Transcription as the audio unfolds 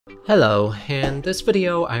Hello, in this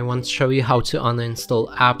video I want to show you how to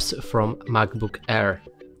uninstall apps from MacBook Air.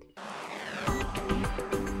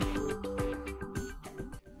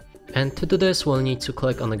 And to do this we'll need to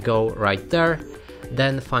click on the Go right there,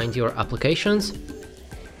 then find your applications.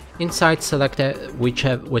 Inside select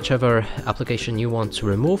whichever application you want to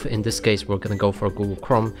remove. In this case we're gonna go for Google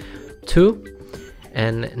Chrome 2.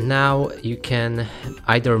 And now you can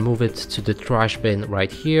either move it to the trash bin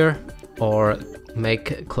right here, or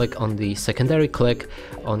click on the secondary click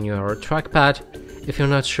on your trackpad. If you're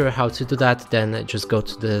not sure how to do that, then just go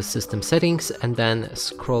to the system settings and then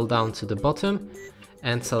scroll down to the bottom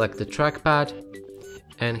and select the trackpad.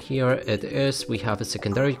 And here it is, we have a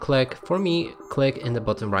secondary click. For me, click in the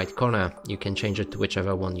bottom right corner. You can change it to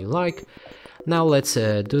whichever one you like. Now let's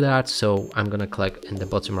do that. So I'm gonna click in the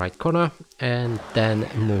bottom right corner and then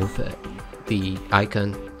move the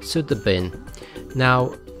icon to the bin.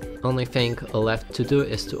 Now only thing left to do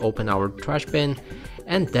is to open our trash bin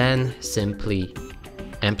and then simply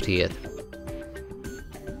empty it.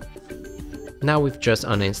 Now we've just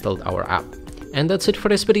uninstalled our app. And that's it for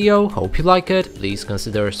this video. Hope you like it. Please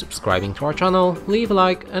consider subscribing to our channel, leave a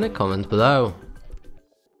like and a comment below.